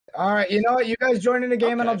All right, you know what? You guys join in a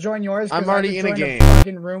game and I'll join yours. I'm already in a game.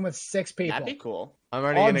 Fucking room with 6 people. That'd be cool. I'm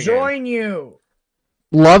already in a game. I'll join you.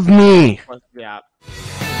 Love me. Yeah.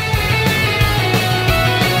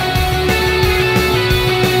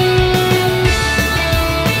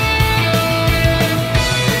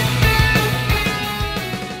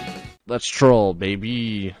 Let's troll,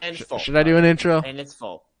 baby. Should I do an intro? And it's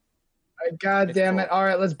full. God damn it. All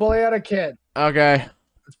right, let's bully out a kid. Okay.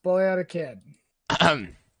 Let's bully out a kid.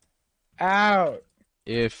 Out.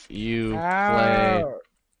 If you play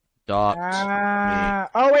dot me.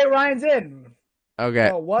 Oh, wait, Ryan's in.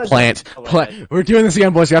 Okay. Oh, plant. Plant. We're doing this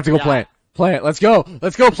again, boys. You have to go plant. Plant. Let's go.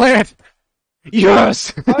 Let's go plant.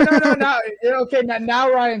 Yes. Oh, no. Okay,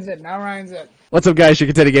 now Ryan's in. Now Ryan's in. What's up, guys?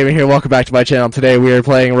 Continue Gaming here. Welcome back to my channel. Today we are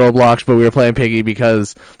playing Roblox, but we are playing Piggy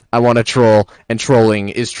because I want to troll, and trolling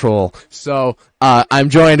is troll. So,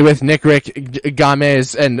 I'm joined with NICKRICK,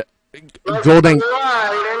 Gamez, and Golden.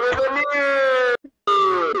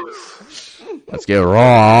 Let's get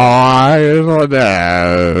right on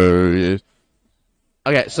that.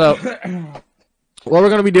 Okay, so what we're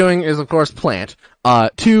going to be doing is, of course, plant.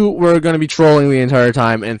 2, we're going to be trolling the entire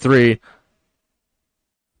time, and 3,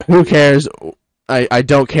 who cares? I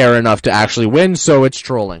don't care enough to actually win, so it's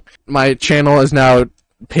trolling. My channel is now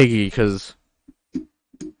Piggy, because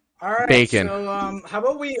bacon. So, how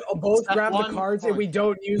about we both grab the cards and we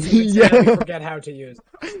don't use them until we forget how to use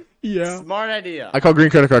them? Yeah. Smart idea. I call green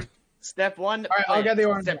credit card. Step 1, all right, I'll get the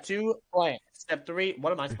orange. Step 2, plant. Step 3,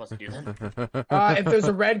 what am I supposed to do? If there's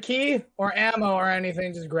a red key or ammo or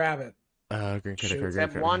anything, just grab it. Green credit card.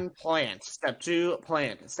 Step 1, plant. Step 2,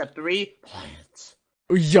 plant. Step 3, plant.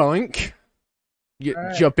 Yoink.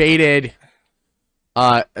 You baited.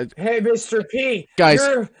 Hey, Mr. P. Guys,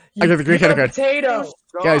 I got the green credit card. Potato.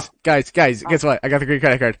 Guys, guess what? I got the green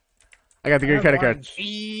credit card. I got the green credit card.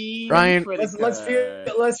 Ryan,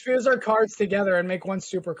 let's fuse our cards together and make one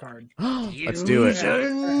super card. Let's do it.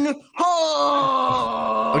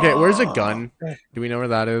 Okay, where's a gun? Do we know where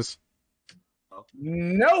that is?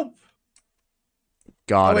 Nope.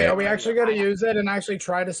 Got it. Are we actually gonna use it and actually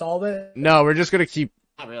try to solve it? No, we're just gonna keep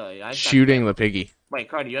shooting the piggy. Wait,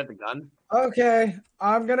 Carter, you have the gun? Okay,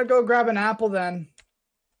 I'm gonna go grab an apple then.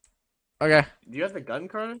 Okay. Do you have the gun,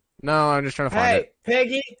 Carter? No, I'm just trying to find it.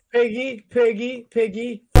 Hey,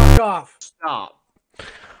 Piggy, fuck off. Stop.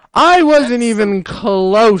 I wasn't even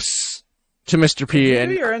close to Mr. P. Did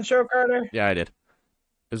you do your intro, Carter? Yeah, I did.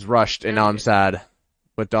 It was rushed, and now I'm sad.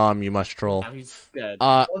 But Dom, you must troll. Now he's dead.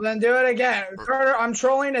 Well, then do it again. Carter, I'm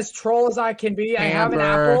trolling as troll as I can be. I have an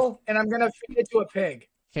apple, and I'm gonna feed it to a pig.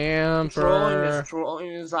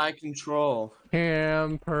 Trolling as I control.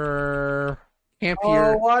 Camper.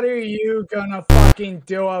 Oh, what are you gonna fucking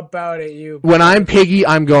do about it, you? When I'm Piggy,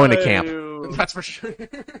 I'm going to camp. That's for sure.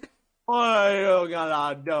 What are you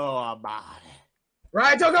gonna do about it?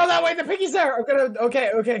 Right, don't go that way. The piggy's there. I'm gonna.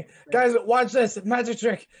 Okay, guys, watch this magic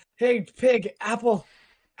trick. Hey, pig, apple.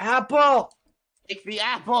 Take the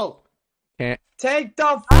apple. Take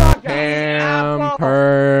the fucking camper.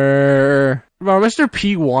 Bro, Mr.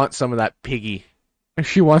 P wants some of that piggy.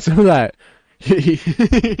 She wants some of that.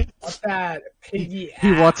 What's that? Piggy ass.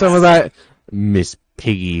 He wants some of that Miss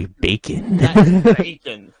Piggy bacon. That's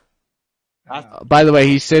bacon. By the way,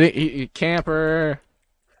 he's sitting camper.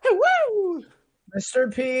 Woo!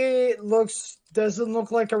 Mr. P doesn't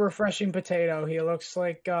look like a refreshing potato. He looks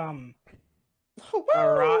like a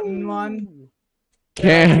rotten one.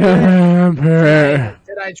 Camper.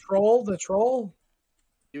 Did I troll the troll?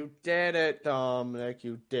 You did it, Dominic.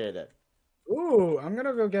 You did it. Ooh, I'm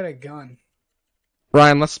gonna go get a gun.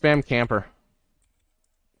 Ryan, let's spam camper.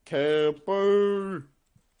 Camper.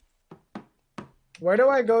 Where do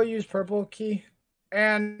I go use purple key?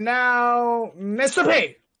 And now, Mr.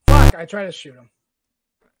 P! Fuck, I try to shoot him.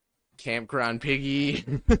 Campground piggy.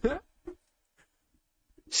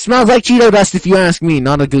 Smells like Cheeto dust if you ask me.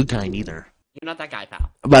 Not a good kind either. You're not that guy, pal.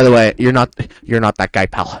 By the way, you're not that guy,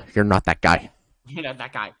 pal. You're not that guy. You're not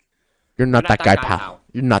that guy. You're not that guy, pal.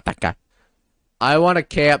 You're not that guy. I want a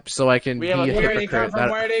camp so I can be a hypocrite. Where'd he come from?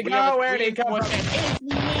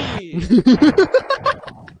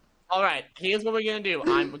 Alright, here's what we're gonna do.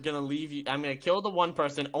 I'm gonna leave you. I'm gonna kill the one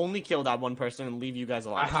person, only kill that one person, and leave you guys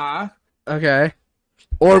alive. Okay.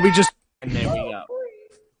 Or we just. And there we go.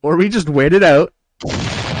 Or we just wait it out.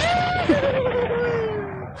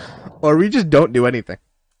 Or we just don't do anything.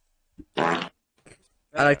 I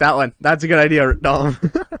like that one. That's a good idea, Dom.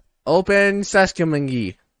 Open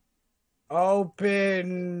Sescamingi.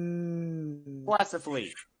 Open.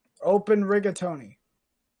 Blessfully. Open rigatoni.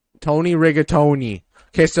 Tony Rigatoni.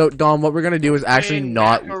 Okay, so Dom, what we're gonna do is actually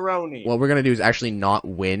not. Macaroni. What we're gonna do is actually not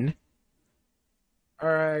win.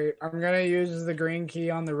 Alright, I'm gonna use the green key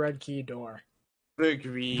on the red key door. The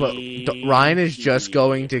green. But Ryan is just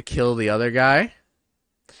going to kill the other guy,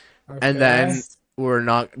 Okay. and then we're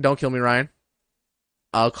not. Don't kill me, Ryan.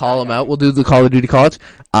 I'll call him out. We'll do the Call of Duty calls.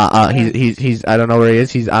 He's. I don't know where he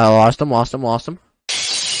is. I lost him.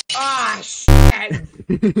 Ah, shit!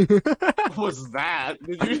 What was that?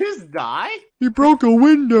 Did you just die? He broke a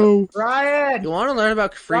window. Ryan! You want to learn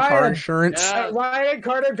about free car insurance? Yeah. Ryan,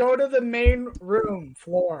 Carter, go to the main room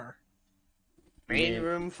floor. Main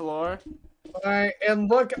room floor. Alright, and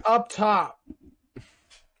look up top.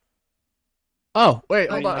 Oh, wait,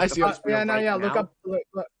 hold on. I see. Look Up.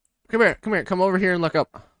 Look. Come here. Come over here and look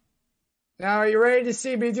up. Now, are you ready to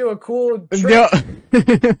see me do a cool trick? No.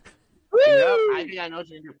 Yep, I think I know what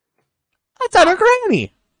you're doing. That's out of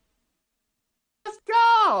granny. Let's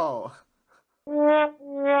go!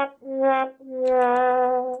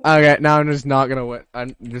 Okay, now I'm just not gonna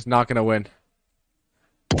win.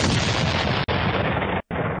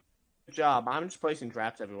 Good job. I'm just placing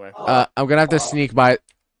traps everywhere. I'm gonna have to sneak by.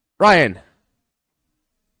 Ryan,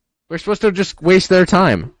 we're supposed to just waste their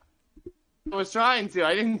time. I was trying to.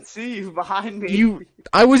 I didn't see you behind me.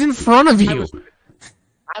 I was in front of you.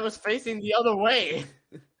 I was facing the other way.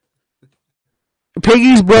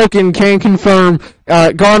 Piggy's broken. Can't confirm.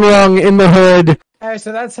 Gone wrong in the hood. Hey,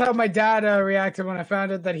 so that's how my dad reacted when I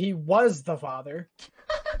found out that he was the father.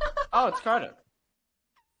 Oh, it's Carter.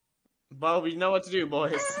 Well, we know what to do,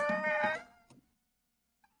 boys.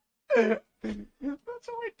 That's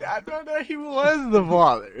what my dad found out he was the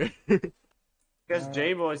father. Guess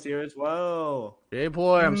J-Boy's here as well.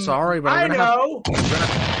 J-Boy, I'm sorry, but I know!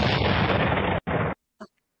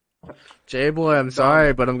 J-Boy, I'm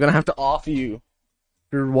sorry, but I'm gonna have to off you.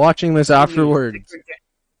 If you're watching this afterwards,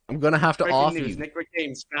 I'm gonna have to off you. NICKRICK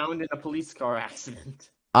Games found in a police car accident.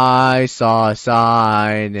 I saw a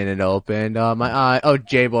sign and it opened up my eye. Oh,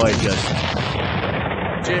 J-Boy just...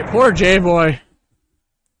 Poor J-Boy.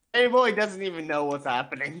 J-Boy doesn't even know what's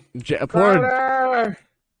happening. Poor... Carter!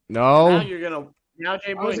 No. Now you're gonna... Now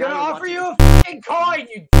J-Boy... I was gonna offer you a f***ing coin,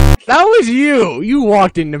 you That was you! You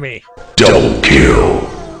walked into me. Double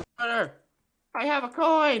kill. Carter, I have a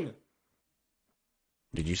coin!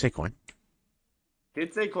 Did you say coin?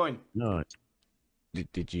 Did say coin. No.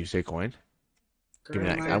 Did you say coin? Give me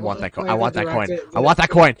that. Carter, I want that coin. play I the want that coin. directed- I want that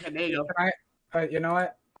coin. There you go. You know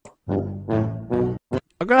what?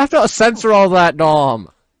 I'm gonna have to censor all that,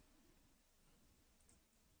 Dom.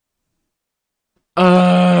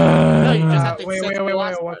 No, you just have to Wait. censor the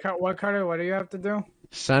last What, Carter? What do you have to do?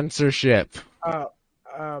 Censorship.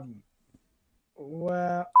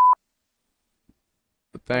 Well...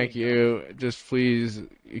 Thank you. Just please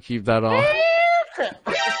keep that on.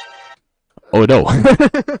 Oh no. Oh,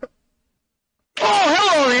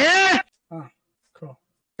 hello there! Oh, cool.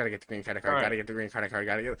 Gotta get the green credit card. All right. Gotta get the green credit card.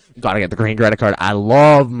 Gotta get the green credit card. I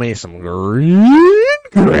love me some green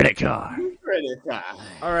credit card.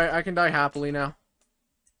 Alright, I can die happily now.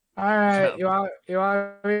 Alright, you want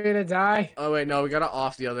me to die? Oh wait, no, we gotta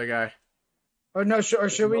off the other guy. Or no,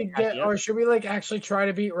 should we like actually try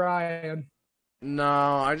to beat Ryan?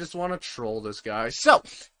 No, I just want to troll this guy. So,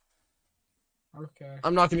 Okay.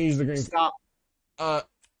 I'm not gonna use the green. Stop.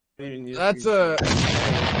 That's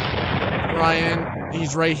Ryan.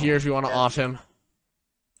 He's right here if you want to off him.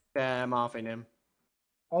 Yeah, I'm offing him.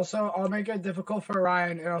 Also, I'll make it difficult for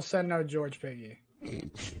Ryan, and I'll send out George Piggy.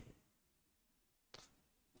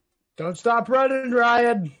 Don't stop running,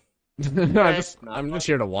 Ryan! I'm just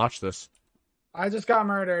here to watch this. I just got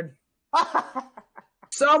murdered.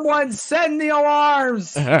 Someone send the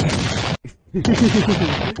alarms!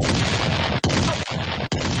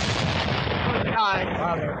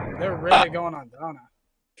 Wow, they're really going on Donna.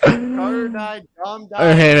 Carter died, Dom died.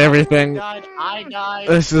 I hate everything. Died, I died.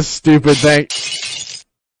 This is stupid. This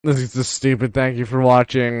is just stupid. Thank you for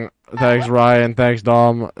watching. Thanks, Ryan. Thanks,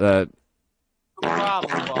 Dom. No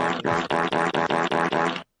problem,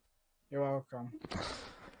 boss. You're welcome.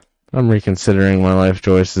 I'm reconsidering my life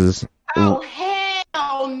choices. Oh,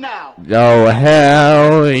 hell no! Oh,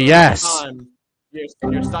 hell yes! You're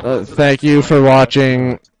stuck. Thank you for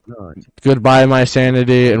watching. Goodbye, my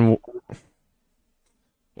sanity, and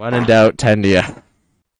when in doubt, tend to ya.